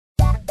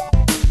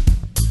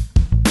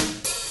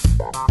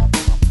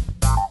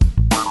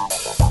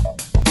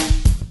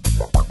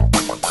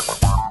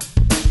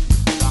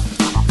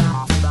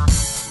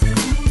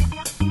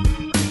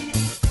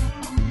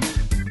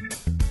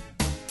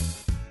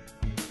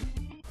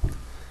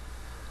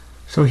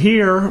So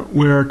here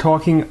we're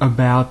talking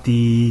about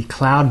the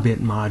Cloudbit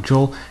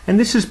module, and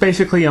this is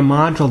basically a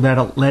module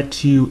that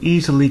lets you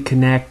easily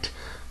connect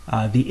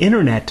the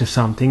internet to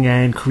something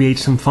and create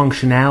some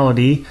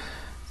functionality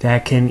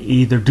that can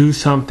either do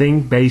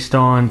something based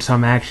on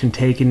some action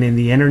taken in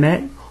the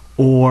internet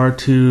or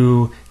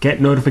to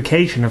get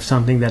notification of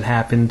something that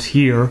happens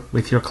here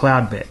with your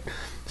Cloudbit.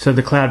 So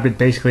the Cloudbit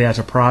basically has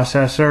a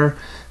processor,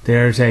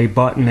 there's a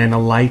button and a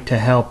light to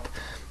help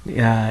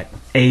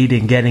aid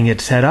in getting it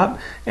set up,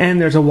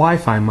 and there's a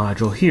Wi-Fi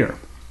module here.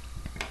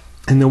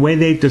 And the way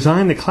they've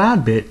designed the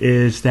Cloudbit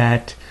is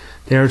that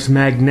there's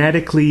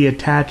magnetically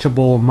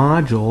attachable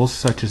modules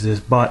such as this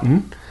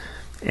button,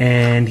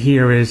 and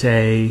here is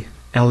a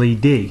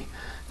LED.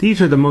 These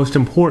are the most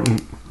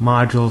important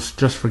modules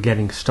just for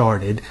getting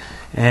started,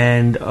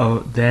 and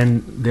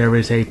then there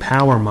is a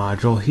power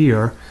module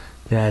here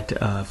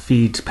that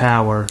feeds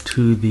power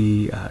to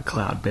the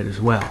Cloudbit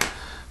as well.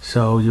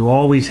 So you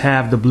always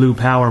have the blue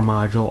power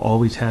module,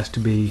 always has to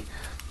be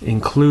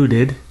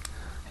included,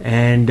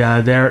 and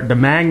the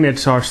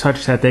magnets are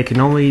such that they can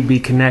only be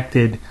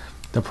connected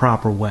the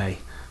proper way,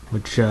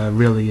 which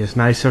really is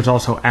nice. There's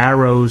also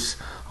arrows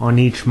on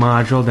each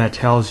module that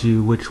tells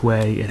you which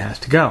way it has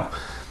to go.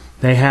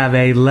 They have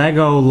a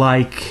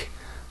Lego-like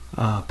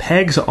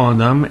pegs on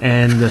them,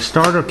 and the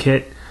starter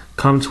kit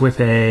comes with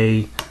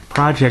a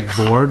project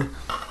board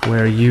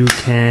where you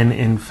can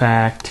in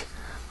fact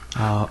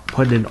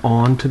put it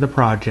onto the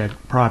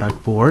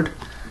product board,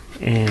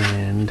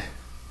 and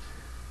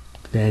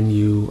then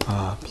you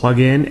plug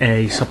in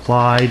a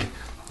supplied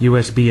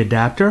USB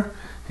adapter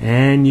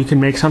and you can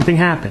make something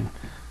happen.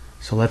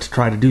 So let's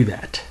try to do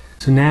that.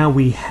 So now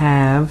we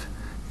have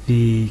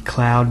the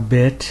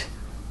Cloudbit,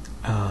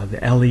 the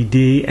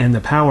LED and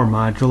the power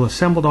module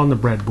assembled on the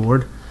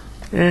breadboard,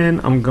 and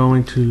I'm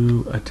going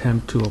to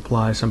attempt to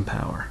apply some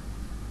power.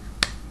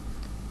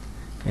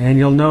 And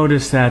you'll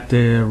notice that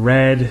the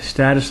red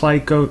status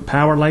light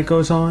power light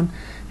goes on,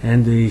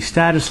 and the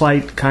status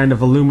light kind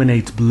of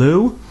illuminates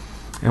blue,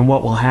 and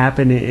what will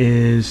happen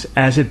is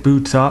as it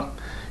boots up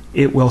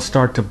it will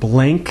start to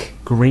blink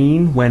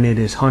green when it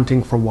is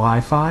hunting for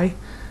Wi-Fi,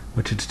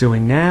 which it's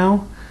doing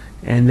now,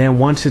 and then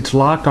once it's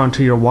locked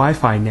onto your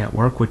Wi-Fi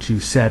network, which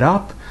you set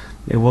up,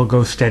 it will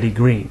go steady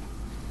green.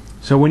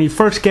 So when you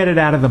first get it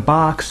out of the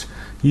box,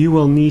 you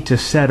will need to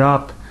set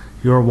up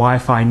your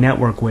Wi-Fi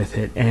network with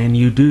it, and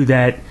you do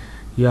that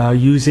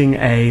using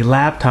a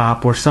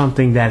laptop or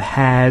something that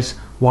has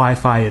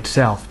Wi-Fi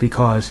itself,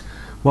 because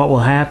what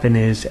will happen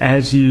is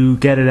as you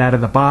get it out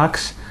of the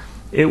box,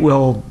 it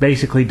will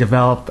basically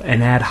develop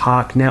an ad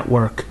hoc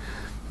network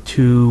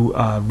to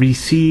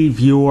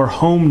receive your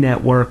home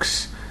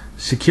network's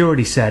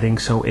security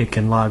settings so it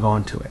can log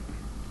on to it.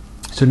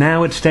 So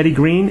now it's steady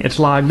green, it's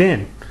logged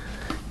in,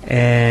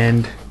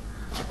 and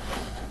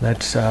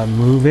let's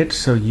move it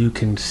so you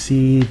can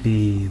see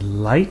the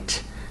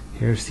light.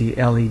 Here's the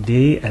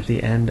LED at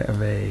the end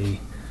of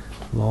a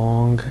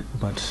long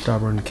but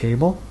stubborn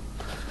cable.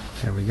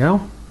 There we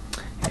go.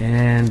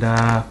 And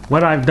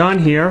what I've done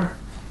here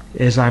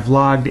is I've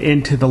logged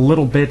into the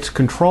LittleBits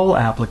control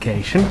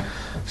application.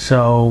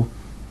 So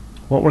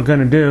what we're going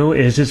to do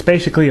is it's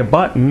basically a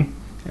button,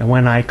 and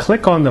when I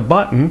click on the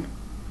button,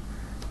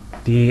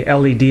 the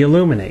LED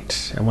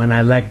illuminates, and when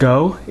I let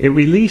go, it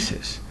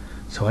releases.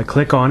 So I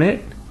click on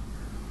it,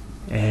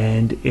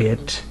 and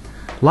it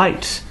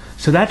lights.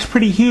 So that's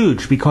pretty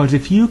huge, because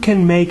if you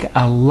can make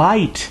a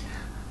light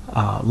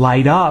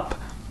light up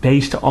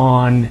based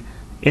on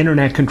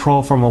internet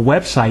control from a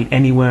website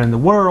anywhere in the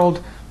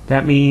world,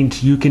 that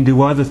means you can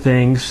do other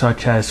things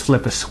such as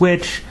flip a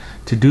switch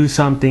to do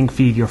something,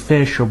 feed your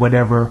fish, or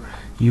whatever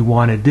you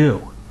want to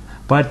do.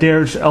 But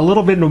there's a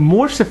little bit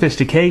more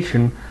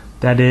sophistication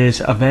that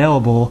is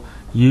available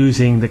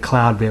using the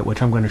Cloudbit,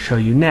 which I'm going to show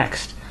you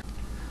next.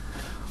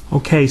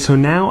 Okay, so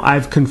now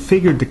I've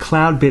configured the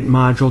Cloudbit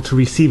module to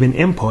receive an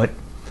input.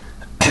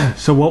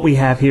 So what we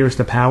have here is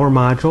the power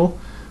module,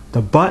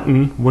 the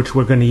button, which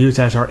we're going to use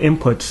as our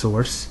input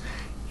source,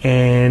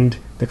 and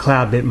the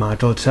Cloudbit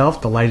module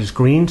itself. The light is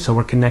green, so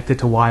we're connected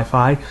to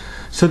Wi-Fi.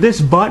 So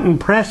this button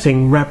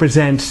pressing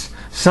represents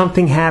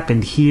something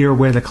happened here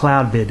where the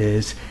Cloudbit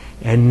is,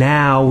 and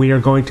now we are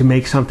going to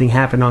make something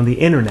happen on the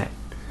internet.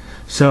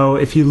 So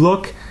if you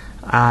look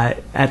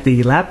at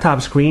the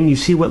laptop screen, you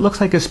see what looks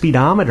like a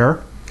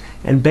speedometer,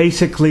 and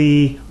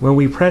basically when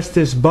we press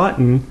this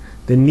button,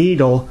 the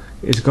needle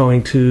is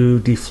going to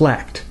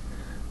deflect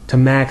to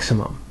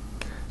maximum.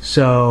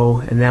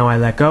 So, and now I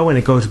let go and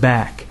it goes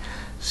back.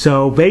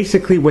 So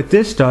basically what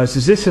this does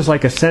is this is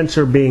like a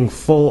sensor being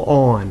full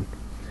on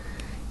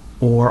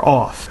or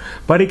off.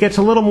 But it gets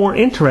a little more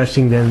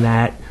interesting than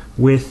that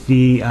with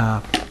the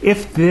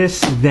if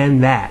this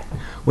then that,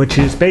 which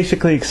is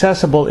basically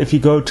accessible if you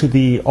go to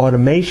the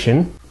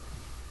automation.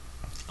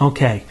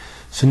 Okay,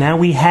 so now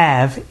we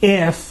have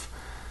if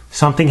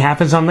something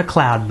happens on the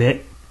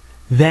Cloudbit,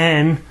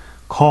 then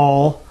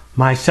call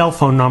my cell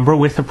phone number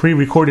with a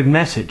pre-recorded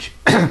message.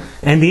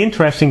 And the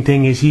interesting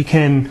thing is you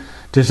can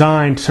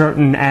design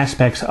certain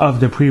aspects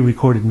of the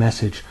pre-recorded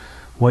message,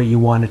 what you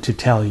want it to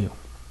tell you.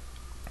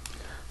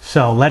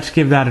 So let's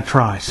give that a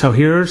try. So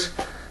here's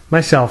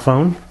my cell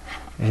phone,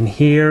 and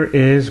here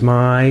is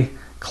my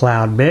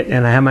Cloudbit,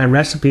 and I have my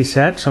recipe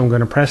set, so I'm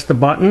going to press the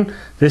button.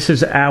 This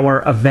is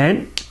our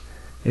event.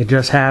 It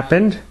just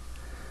happened.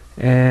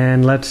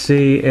 And let's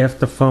see if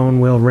the phone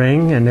will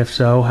ring, and if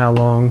so, how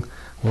long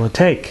will it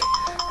take?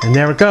 And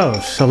there it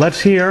goes. So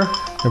let's hear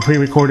the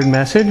pre-recorded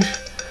message.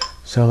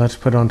 So let's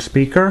put on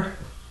speaker.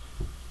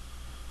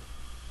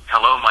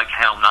 Hello, Mike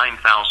Hal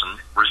 9000,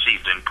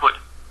 received input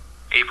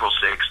April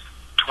 6th,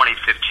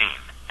 2015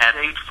 at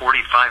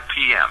 8:45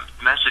 p.m.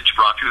 Message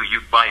brought to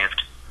you by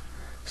IFTTT.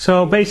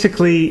 So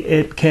basically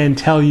it can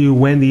tell you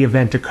when the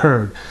event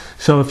occurred.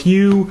 So if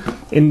you,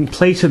 in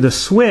place of the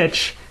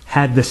switch,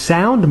 had the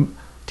sound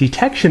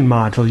detection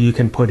module you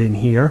can put in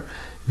here,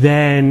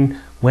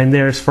 then when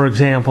there's, for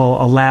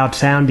example, a loud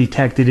sound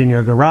detected in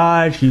your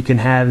garage, you can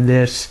have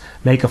this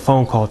make a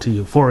phone call to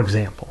you, for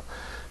example.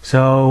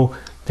 So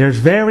there's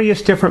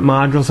various different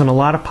modules and a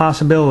lot of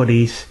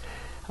possibilities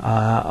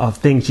of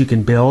things you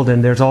can build,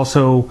 and there's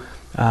also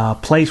a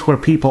place where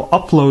people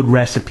upload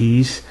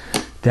recipes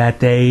that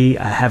they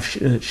have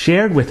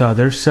shared with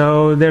others.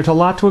 So there's a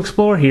lot to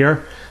explore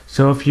here.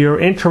 So if you're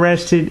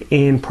interested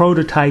in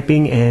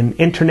prototyping an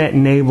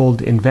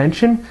internet-enabled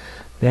invention,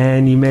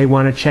 then you may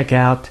want to check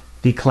out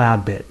the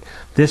Cloudbit.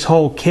 This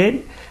whole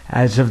kit,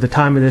 as of the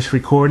time of this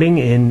recording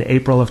in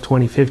April of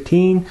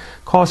 2015,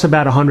 costs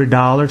about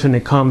 $100, and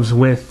it comes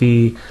with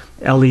the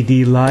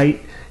LED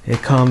light.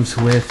 It comes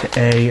with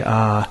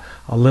a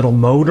little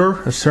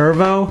motor, a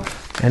servo,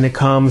 and it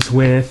comes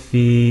with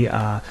the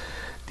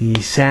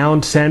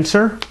sound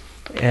sensor,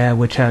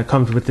 which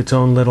comes with its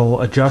own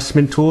little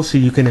adjustment tool, so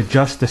you can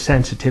adjust the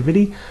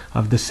sensitivity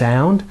of the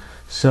sound.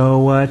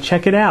 So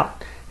check it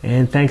out.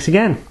 And thanks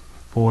again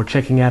for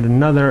checking out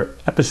another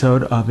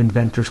episode of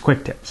Inventors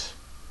Quick Tips.